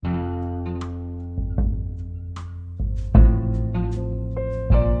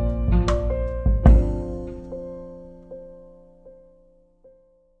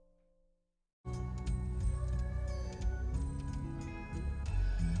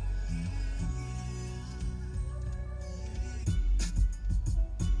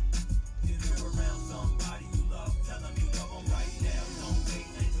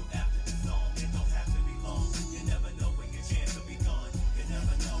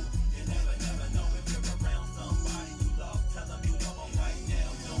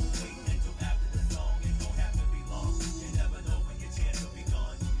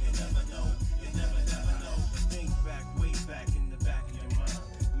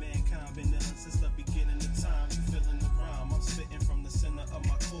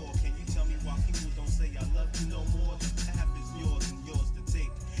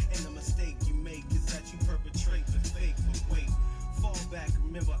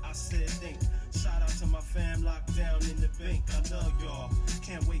I said think. Shout out to my fam locked down in the bank. I love y'all.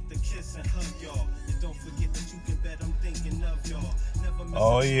 Can't wait to kiss and hug y'all. And don't forget that you can bet I'm thinking of y'all.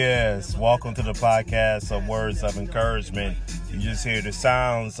 Oh yes, welcome to the podcast of Words of Encouragement. You just hear the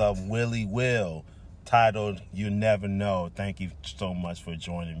sounds of Willie Will, titled You Never Know. Thank you so much for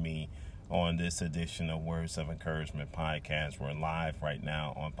joining me on this edition of Words of Encouragement podcast. We're live right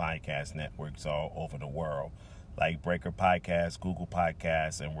now on podcast networks all over the world, like Breaker Podcast, Google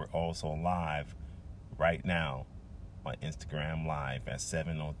Podcasts, and we're also live right now on Instagram Live at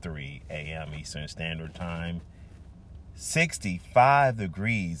 7:03 a.m. Eastern Standard Time. 65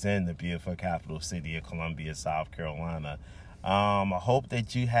 degrees in the beautiful capital city of Columbia, South Carolina. I hope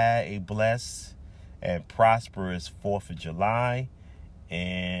that you had a blessed and prosperous 4th of July,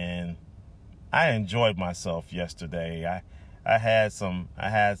 and I enjoyed myself yesterday. I had some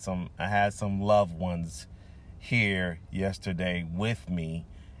loved ones here yesterday with me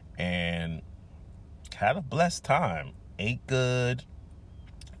and had a blessed time. Ate good,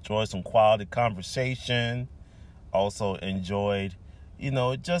 enjoyed some quality conversation. Also enjoyed,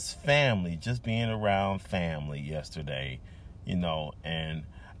 just family, just being around family yesterday, and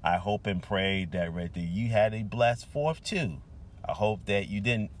I hope and pray that right there you had a blessed 4th too. I hope that you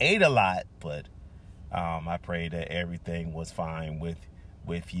didn't eat a lot, but I pray that everything was fine with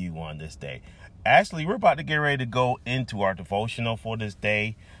you on this day. Actually, we're about to get ready to go into our devotional for this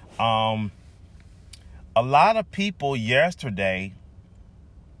day. A lot of people yesterday,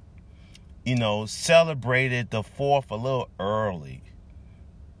 celebrated the 4th a little early.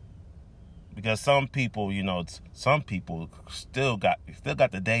 Because some people still got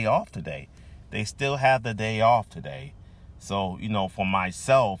the day off today. They still have the day off today. So, for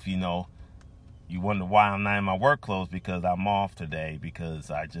myself, you wonder why I'm not in my work clothes, because I'm off today, because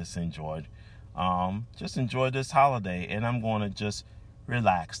I just enjoyed this holiday, and I'm going to just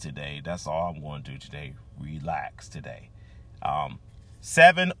relax today. That's all I'm going to do today. Relax today.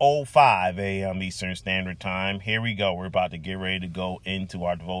 7:05 a.m. Eastern Standard Time. Here we go. We're about to get ready to go into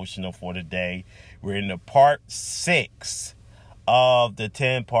our devotional for the day. We're in the part 6 of the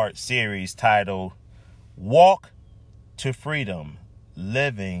 10-part series titled Walk to Freedom,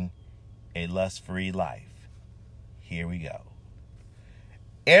 Living a Lust-Free Life. Here we go.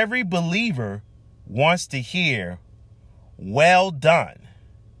 Every believer wants to hear, "Well done,"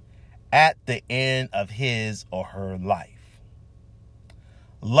 at the end of his or her life.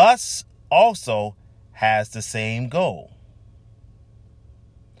 Lust also has the same goal.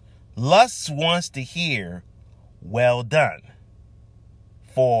 Lust wants to hear, "Well done,"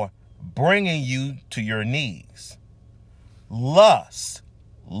 for bringing you to your knees. Lust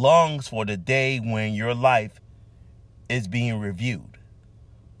longs for the day when your life is being reviewed.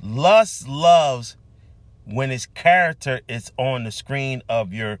 Lust loves when its character is on the screen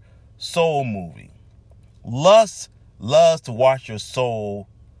of your soul movie. Lust loves to watch your soul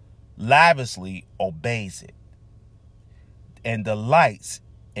lavishly obeys it and delights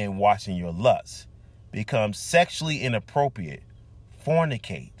in watching your lust become sexually inappropriate,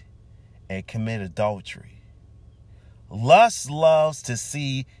 fornicate, and commit adultery. Lust loves to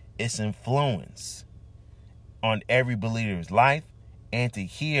see its influence on every believer's life and to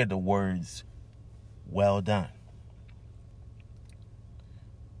hear the words, "Well done."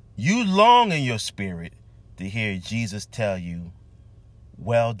 You long in your spirit to hear Jesus tell you,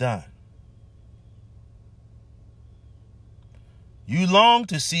 "Well done." You long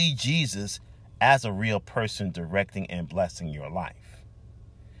to see Jesus as a real person directing and blessing your life.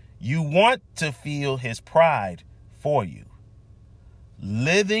 You want to feel his pride for you.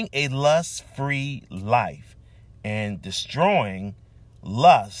 Living a lust-free life and destroying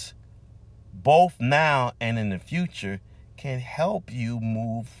lust, both now and in the future, can help you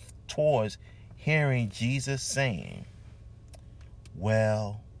move towards hearing Jesus saying,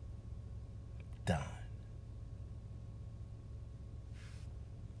 "Well done."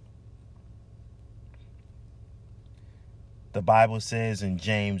 The Bible says in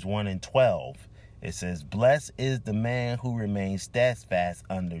James 1:12, it says, "Blessed is the man who remains steadfast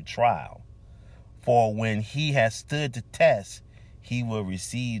under trial. For when he has stood the test, he will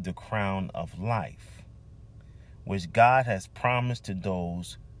receive the crown of life, which God has promised to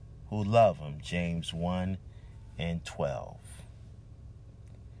those who love him." James 1:12.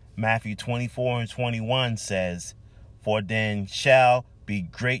 Matthew 24:21 says, "For then shall be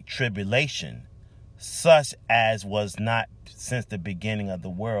great tribulation, such as was not since the beginning of the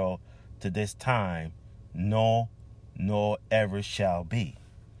world to this time, nor ever shall be."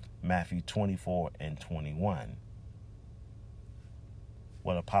 Matthew 24:21.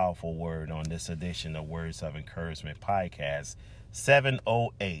 What a powerful word on this edition of Words of Encouragement podcast.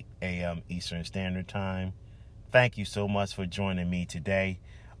 7:08 a.m. Eastern Standard Time. Thank you so much for joining me today.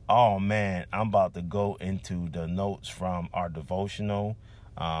 Oh man, I'm about to go into the notes from our devotional.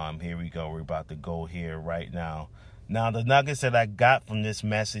 Here we go. We're about to go here right now. Now, the nuggets that I got from this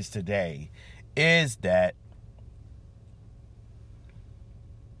message today is that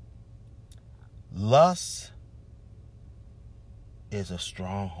lust is a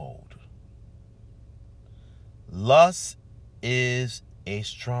stronghold. Lust is a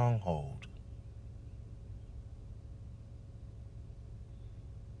stronghold.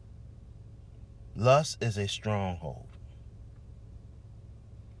 Lust is a stronghold.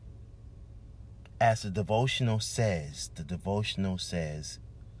 As the devotional says,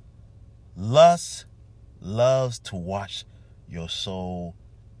 lust loves to watch your soul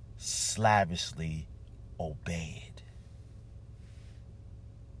slavishly obeyed.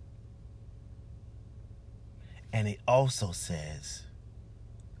 And it also says,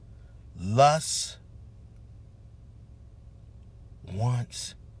 lust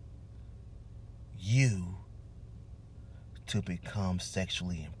wants you to become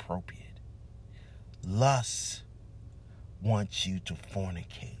sexually appropriate. Lust wants you to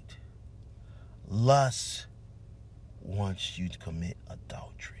fornicate. Lust wants you to commit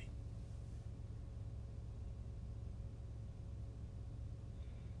adultery.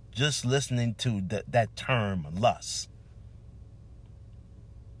 Just listening to that term, lust,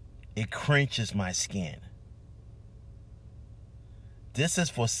 it cringes my skin. This is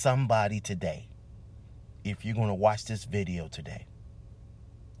for somebody today. If you're going to watch this video today,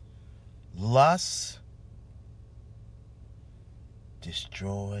 lust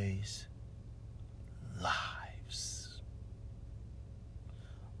destroys lives.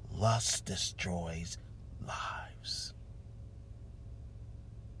 Lust destroys lives.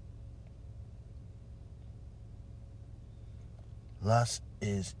 Lust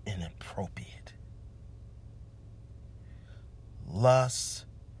is inappropriate. Lust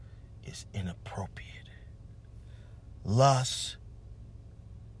is inappropriate. Lust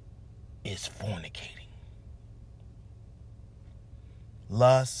is fornicating.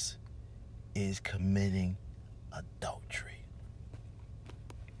 Lust is committing adultery.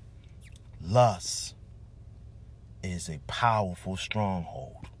 Lust is a powerful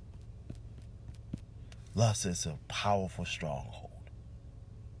stronghold. Lust is a powerful stronghold.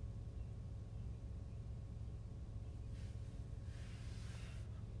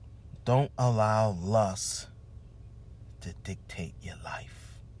 Don't allow lust to dictate your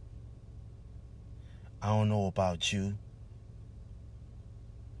life. I don't know about you,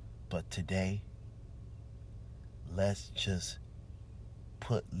 but today, let's just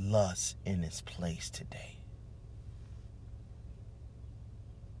put lust in its place today.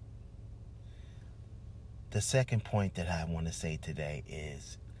 The second point that I want to say today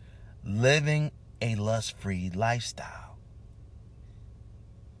is living a lust-free lifestyle.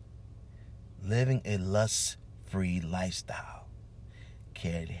 Living a lust-free lifestyle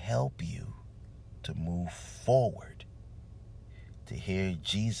can help you to move forward, to hear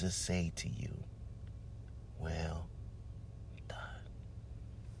Jesus say to you, well done.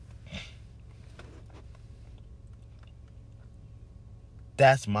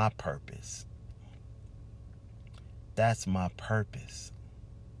 That's my purpose. That's my purpose.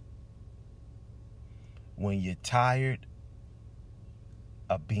 When you're tired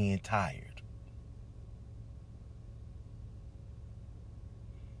of being tired,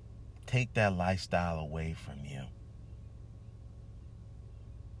 take that lifestyle away from you.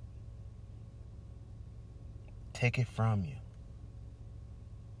 Take it from you.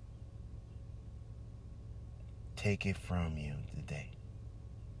 Take it from you today.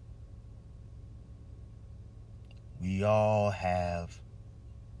 We all have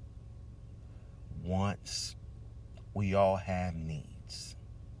wants. We all have needs.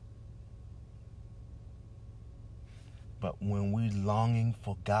 But when we're longing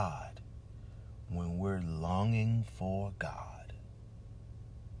for God, when we're longing for God,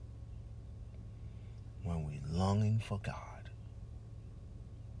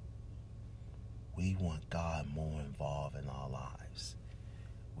 we want God more involved in our lives.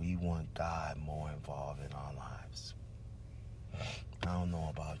 We want God more involved in our lives. I don't know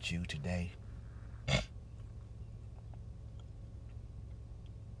about you today,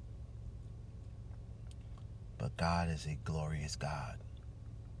 but God is a glorious God.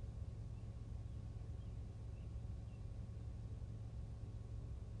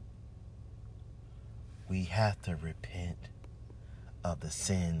 We have to repent of the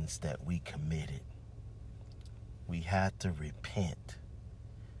sins that we committed. We have to repent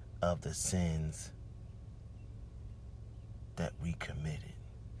of the sins that we committed.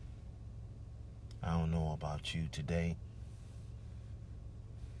 I don't know about you today,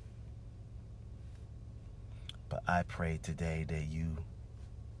 but I pray today that you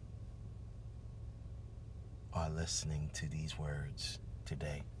are listening to these words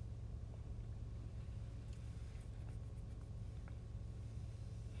today.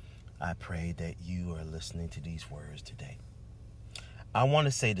 I pray that you are listening to these words today. I want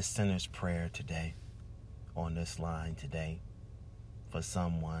to say the sinner's prayer today on this line today for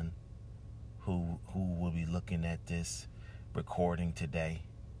someone who will be looking at this recording today.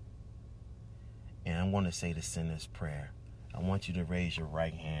 And I want to say the sinner's prayer. I want you to raise your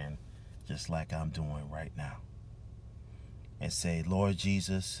right hand just like I'm doing right now and say, Lord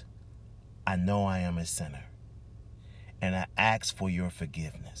Jesus, I know I am a sinner and I ask for your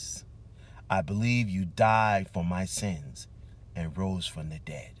forgiveness. I believe you died for my sins and rose from the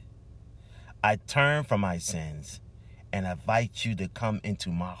dead. I turn from my sins and invite you to come into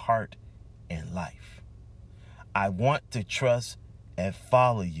my heart and life. I want to trust and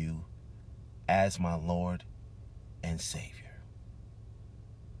follow you as my Lord and Savior.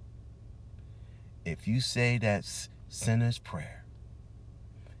 If you say that sinner's prayer,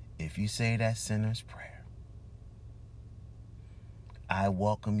 I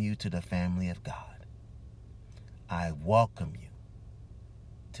welcome you to the family of God. I welcome you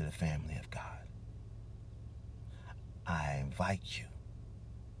to the family of God. I invite you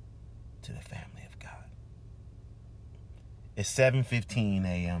to the family of God. It's 7:15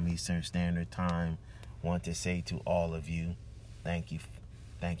 a.m. Eastern Standard Time. I want to say to all of you, thank you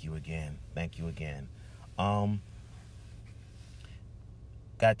again.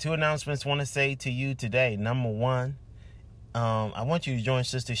 Got two announcements I want to say to you today. Number one, I want you to join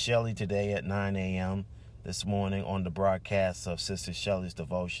Sister Shelley today at 9 a.m. this morning on the broadcast of Sister Shelley's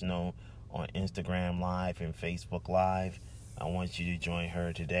Devotional on Instagram Live and Facebook Live. I want you to join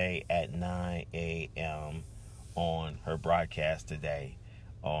her today at 9 a.m. on her broadcast today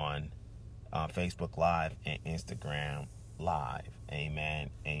on Facebook Live and Instagram Live. Amen.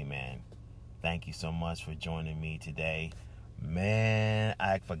 Thank you so much for joining me today. Man,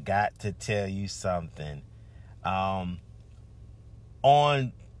 I forgot to tell you something. On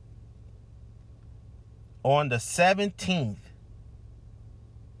the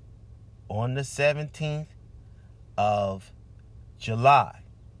 17th of July,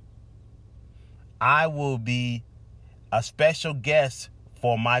 I will be a special guest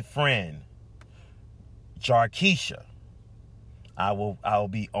for my friend Jarkeisha. I will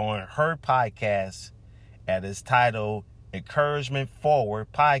be on her podcast at its title Encouragement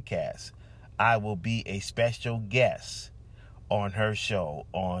Forward Podcast. I will be a special guest on her show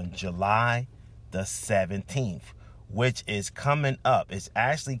on July the 17th, which is coming up. It's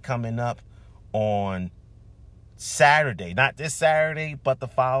actually coming up on Saturday, not this Saturday, but the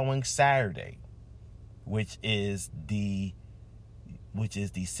following Saturday, which is the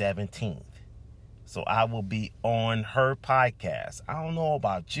 17th. So I will be on her podcast. I don't know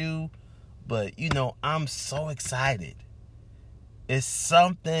about you, but I'm so excited. It's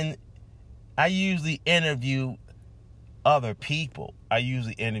something. I usually interview other people.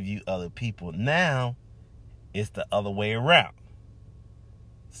 Now it's the other way around.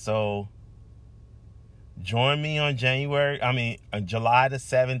 So join me on July the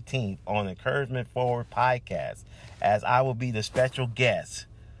 17th on Encouragement Forward Podcast, as I will be the special guest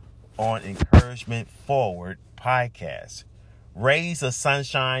on Encouragement Forward Podcast. Raise a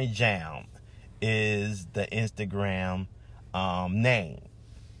Sunshine Jam is the Instagram name.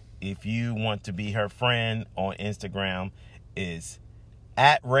 If you want to be her friend on Instagram, is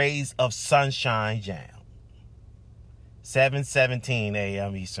at Rays of Sunshine Jam. 7:17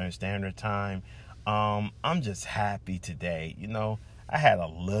 a.m. Eastern Standard Time. I'm just happy today. I had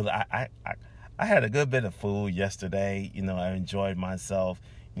I had a good bit of food yesterday. I enjoyed myself.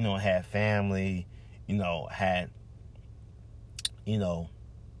 Had family. Had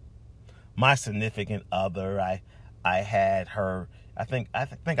my significant other. I had her. I think I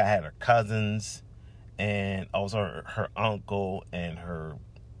had her cousins, and also her uncle and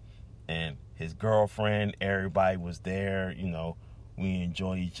his girlfriend. Everybody was there. We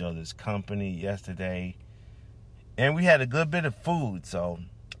enjoyed each other's company yesterday, and we had a good bit of food. So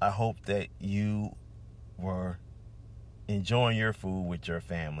I hope that you were enjoying your food with your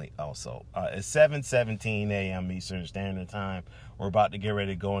family also. It's 7:17 a.m. Eastern Standard Time. We're about to get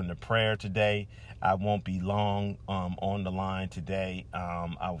ready to go into prayer today. I won't be long on the line today.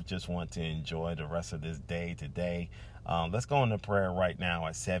 I just want to enjoy the rest of this day today. Let's go into prayer right now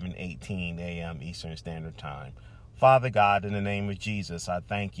at 7:18 a.m. Eastern Standard Time. Father God, in the name of Jesus, I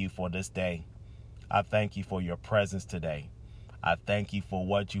thank you for this day. I thank you for your presence today. I thank you for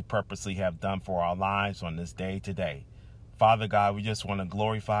what you purposely have done for our lives on this day today. Father God, we just want to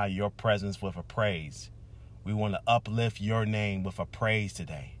glorify your presence with a praise. We want to uplift your name with a praise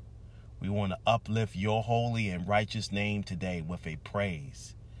today. We want to uplift your holy and righteous name today with a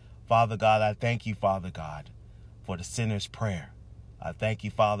praise. Father God, I thank you, Father God, for the sinner's prayer. I thank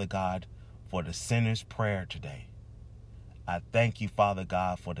you, Father God, for the sinner's prayer today. I thank you, Father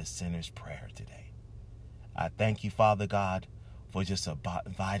God, for the sinner's prayer today. I thank you, Father God, for just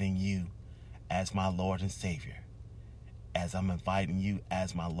inviting you as my Lord and Savior, as I'm inviting you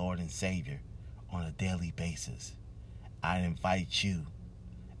as my Lord and Savior on a daily basis. I invite you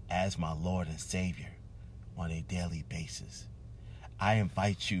as my Lord and Savior on a daily basis. I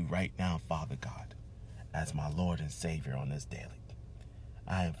invite you right now, Father God, as my Lord and Savior on this daily.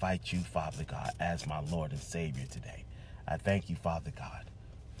 I invite you, Father God, as my Lord and Savior today. I thank you, Father God,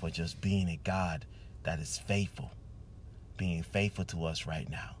 for just being a God that is faithful, being faithful to us right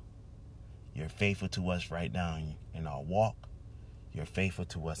now. You're faithful to us right now in our walk. You're faithful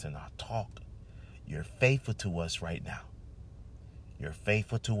to us in our talk. You're faithful to us right now. You're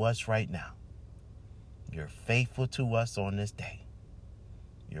faithful to us right now. You're faithful to us on this day.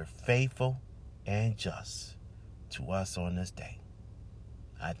 You're faithful and just to us on this day.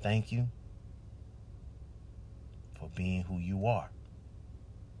 I thank you for being who you are.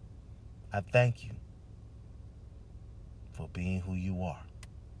 I thank you for being who you are.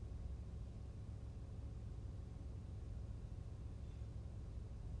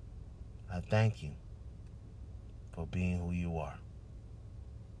 I thank you for being who you are.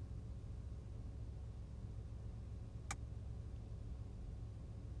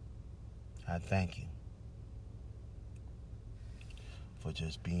 I thank you for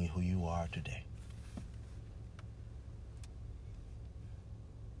just being who you are today.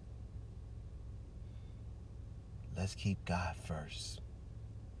 Let's keep God first.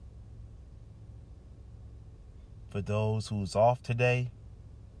 For those who's off today,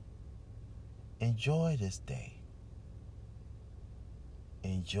 enjoy this day.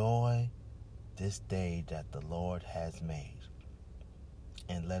 Enjoy this day that the Lord has made.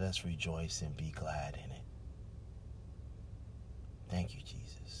 And let us rejoice and be glad in it. Thank you,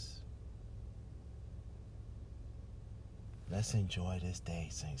 Jesus. Let's enjoy this day,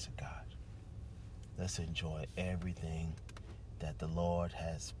 saints of God. Let's enjoy everything that the Lord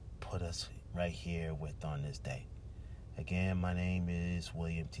has put us right here with on this day. Again, my name is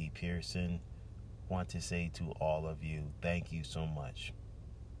William T. Pearson. Want to say to all of you, thank you so much.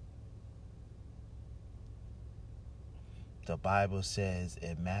 The Bible says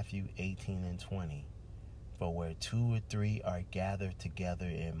in Matthew 18 and 20, for where 2 or 3 are gathered together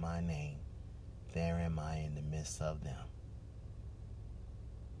in my name, there am I in the midst of them.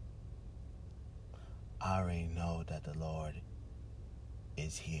 I already know that the Lord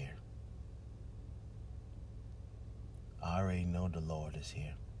is here. I already know the Lord is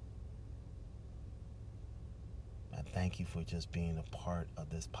here. I thank you for just being a part of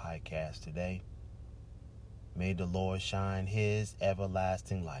this podcast today. May the Lord shine his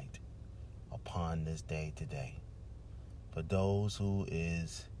everlasting light upon this day today. For those who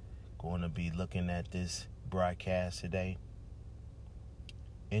is going to be looking at this broadcast today,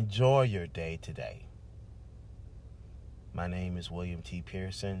 enjoy your day today. My name is William T.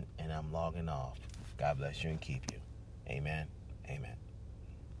 Pearson, and I'm logging off. God bless you and keep you. Amen. Amen.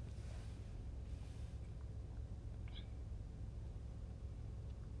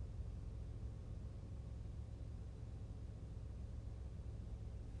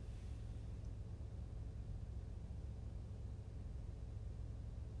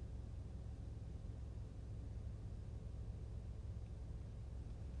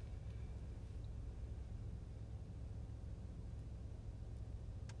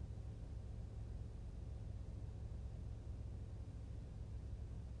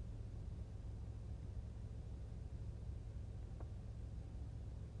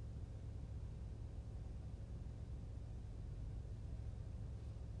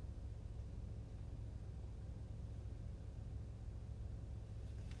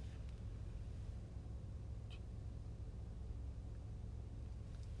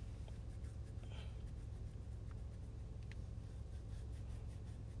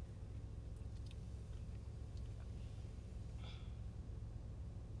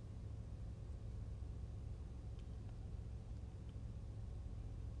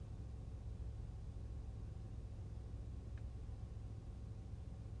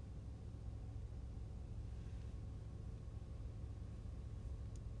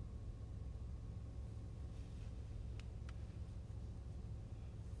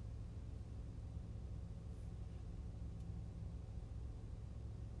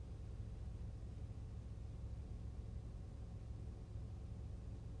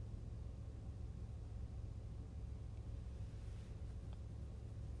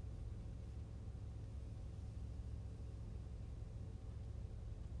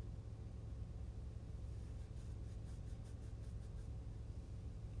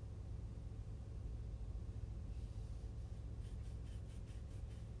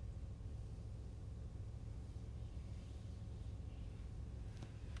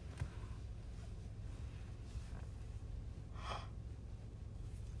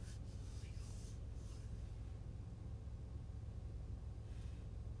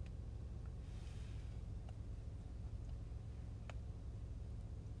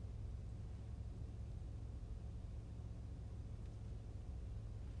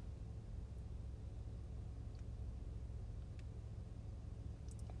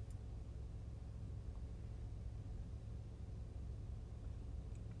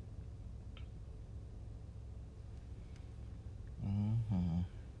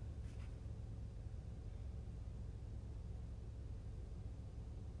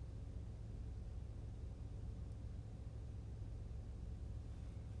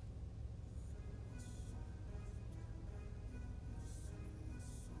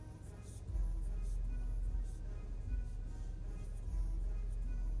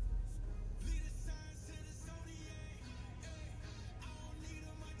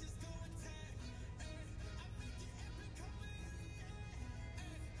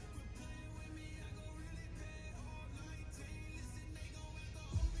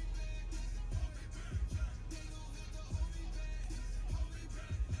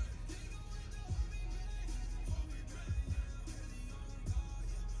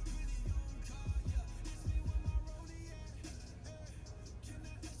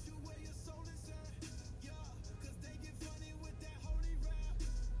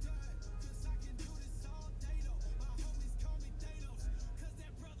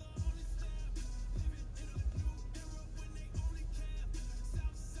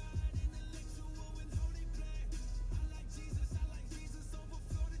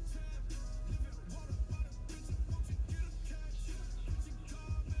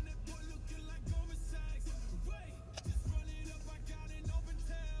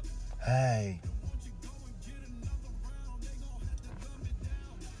 Hey.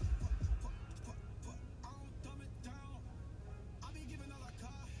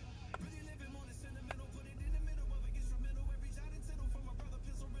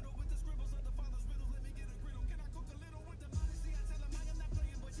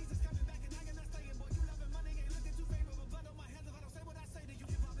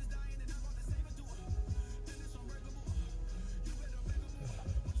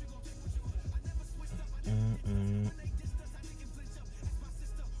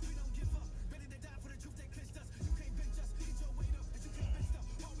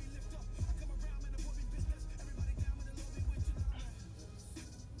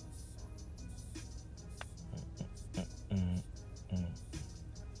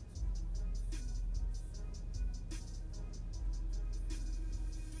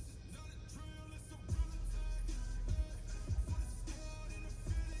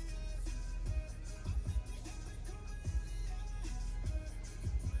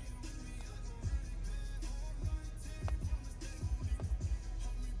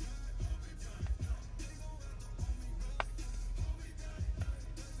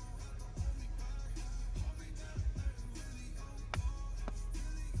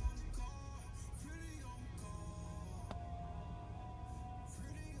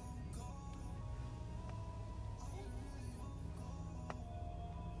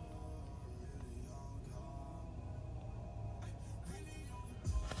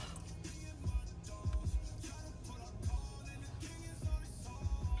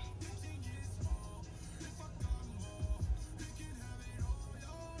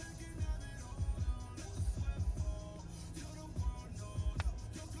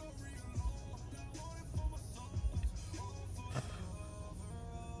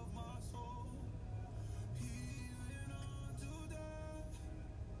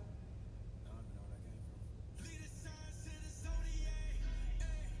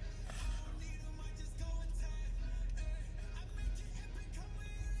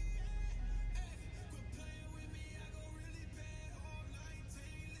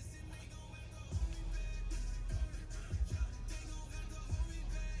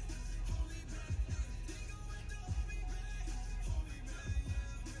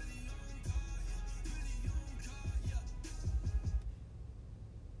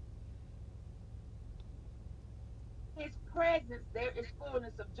 His presence, there is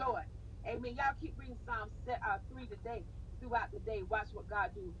fullness of joy. Amen. Y'all keep reading Psalm 3 today, throughout the day. Watch what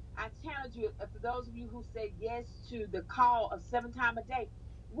God do. I challenge you, for those of you who say yes to the call of 7 times a day,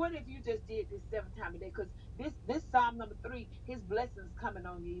 what if you just did this 7 times a day? Because this Psalm number 3, his blessings coming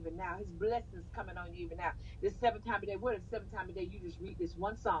on you even now. His blessings coming on you even now. This 7 times a day. What if 7 times a day you just read this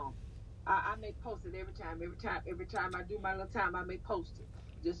one psalm? I may post it every time. Every time I do my little time, I may post it.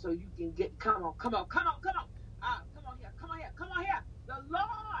 Just so you can get, come on. Come on here. Come on here. Come on here. The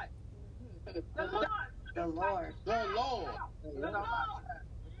Lord. The Lord. The Lord. The Lord. The Lord.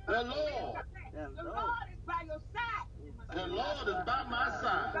 The Lord. The Lord is by your side. The Lord is by my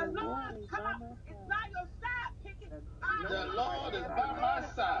side. The Lord, come on, it's by your side. Pick it. The Lord is by my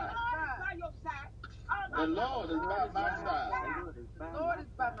side. The Lord is by your side. The Lord is by my side. The Lord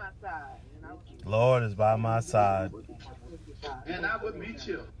is by my side. Lord is by my side. And I will be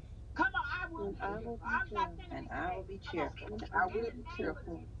cheerful. Come on, I will be cheerful. I will be cheerful. I will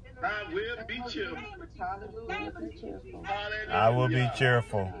be cheerful. Hallelujah. I will be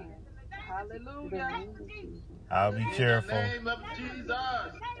cheerful. Hallelujah. I'll be cheerful. In the name of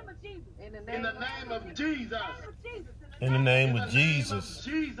Jesus. In the name of Jesus. In the name of Jesus.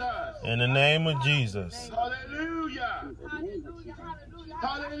 In the name of Jesus. Hallelujah.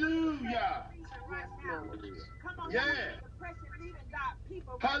 Hallelujah. Yeah.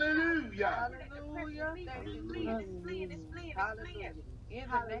 Hallelujah. Hallelujah. In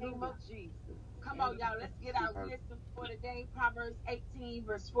the name of Jesus. Come on, y'all. Let's get our wisdom for today. Proverbs 18,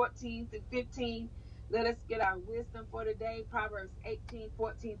 verse 14 through 15. Let us get our wisdom for today. Proverbs 18,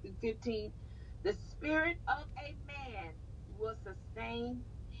 14 through 15. The spirit of a man will sustain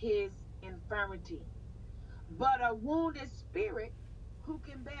his infirmity, but a wounded spirit who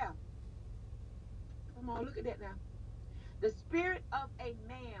can bear? Come on, look at that now. The spirit of a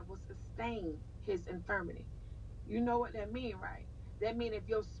man will sustain his infirmity. You know what that means, right? That means if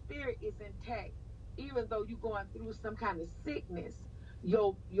your spirit is intact, even though you're going through some kind of sickness,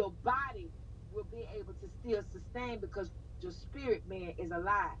 your body will be able to still sustain because your spirit man is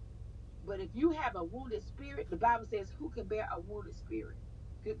alive. But if you have a wounded spirit, the Bible says, who can bear a wounded spirit?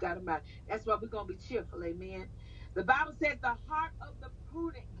 Good God Almighty. That's why we're going to be cheerful, amen. The Bible says the heart of the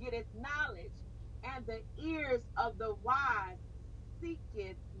prudent getteth knowledge, and the ears of the wise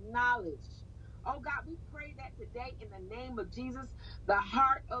seeketh knowledge. Oh God, we pray that today in the name of Jesus, the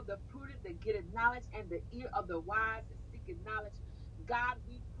heart of the prudent that getteth knowledge and the ear of the wise that seeketh knowledge. God,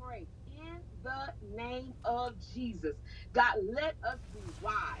 we pray in the name of Jesus. God, let us be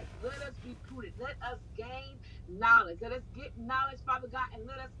wise. Let us be prudent. Let us gain knowledge. Let us get knowledge, Father God, and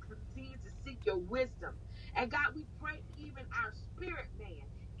let us continue to seek your wisdom. And God, we pray even our spirit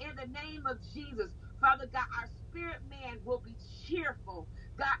man in the name of Jesus. Father God, our spirit man will be cheerful.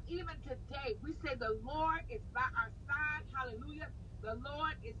 God, even today, we say the Lord is by our side. Hallelujah. The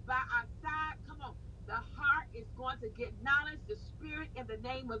Lord is by our side. Come on. The heart is going to get knowledge, the spirit in the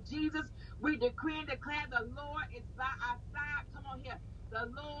name of Jesus. We decree and declare the Lord is by our side. Come on here. The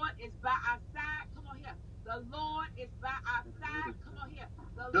Lord is by our side. Come on here. The Lord is by our side. Come on here.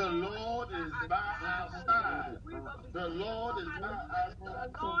 The Lord is by our side. We will be The Lord is by our the side.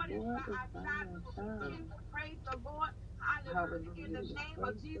 Lord is by our side. We will continue to praise the Lord. Hallelujah. In the name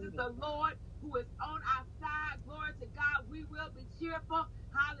of Jesus, the Lord who is on our side. Glory to God. We will be cheerful.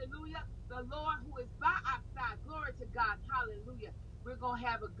 Hallelujah. The Lord who is by our side. Glory to God. Hallelujah. We're going to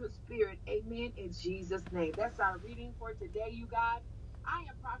have a good spirit. Amen. In Jesus' name. That's our reading for today, you guys. I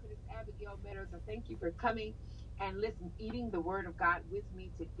am Prophetess Abigail Meadows. I thank you for coming and listen, eating the word of God with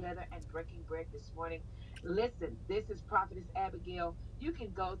me together and breaking bread this morning. Listen, this is Prophetess Abigail. You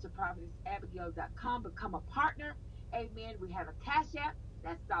can go to prophetessabigail.com, become a partner. Amen. We have a cash app.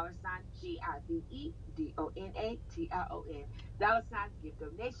 That's $GIVEDONATION. $, give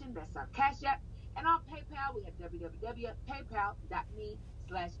donation. That's our cash app. And on PayPal, we have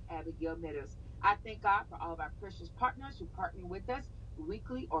www.paypal.me/Abigail Meadows. I thank God for all of our precious partners who partner with us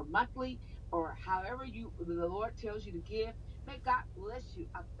weekly or monthly or however the Lord tells you to give. May God bless you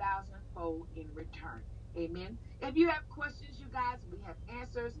 1,000-fold in return. Amen. If you have questions, you guys, we have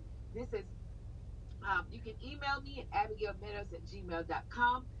answers. This is you can email me at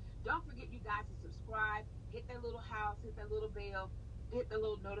abigailmeadows@gmail.com. Don't forget, you guys, to subscribe. Hit that little house, hit that little bell, hit the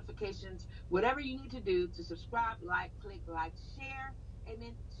little notifications, whatever you need to do to subscribe, click like, share.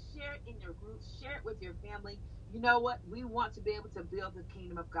 Amen. Share it in your groups, share it with your family. You know what? We want to be able to build the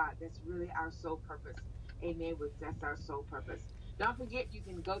kingdom of God. That's really our sole purpose. Amen. That's our sole purpose. Don't forget, you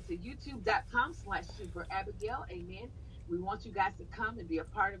can go to youtube.com/Super Abigail. Amen. We want you guys to come and be a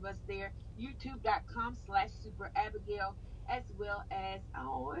part of us there. YouTube.com/Super Abigail, as well as,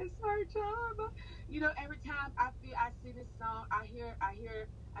 oh, it's our job. You know, every time I see this song, I hear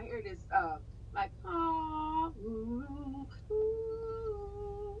this like, oh, ooh,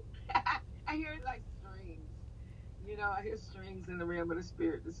 ooh. I hear it like strings. You know, I hear strings in the realm of the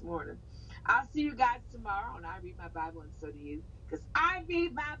spirit this morning. I'll see you guys tomorrow, and I read my Bible, and so do you, because I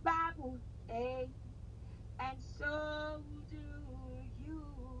read my Bible. Hey. And so do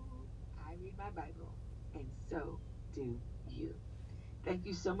you. I read my Bible, and so do you. Thank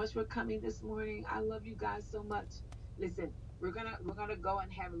you so much for coming this morning. I love you guys so much. Listen, we're gonna go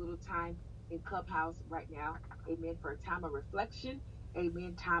and have a little time in Clubhouse right now. Amen. For a time of reflection.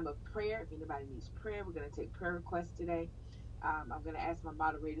 Amen. Time of prayer. If anybody needs prayer, we're gonna take prayer requests today. I'm gonna ask my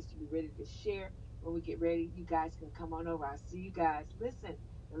moderators to be ready to share. When we get ready, you guys can come on over. I'll see you guys. Listen,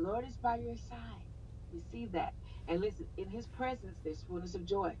 the Lord is by your side. Receive that. And listen, in his presence, there's fullness of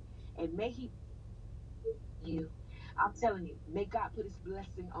joy. And may he you. I'm telling you, may God put his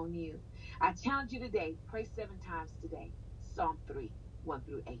blessing on you. I challenge you today, pray 7 times today. Psalm 3,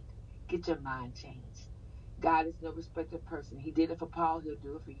 1-8. Get your mind changed. God is no respecter of person. He did it for Paul, he'll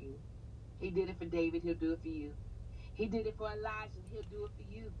do it for you. He did it for David, he'll do it for you. He did it for Elijah, he'll do it for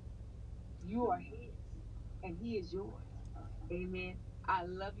you. You are his, and he is yours. Amen. I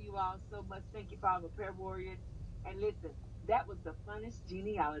love you all so much. Thank you for all the prayer warriors. And listen, that was the funnest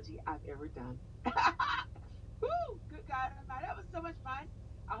genealogy I've ever done. Woo! Good God Almighty. That was so much fun.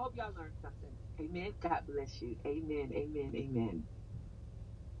 I hope y'all learned something. Amen. God bless you. Amen. Amen. Amen.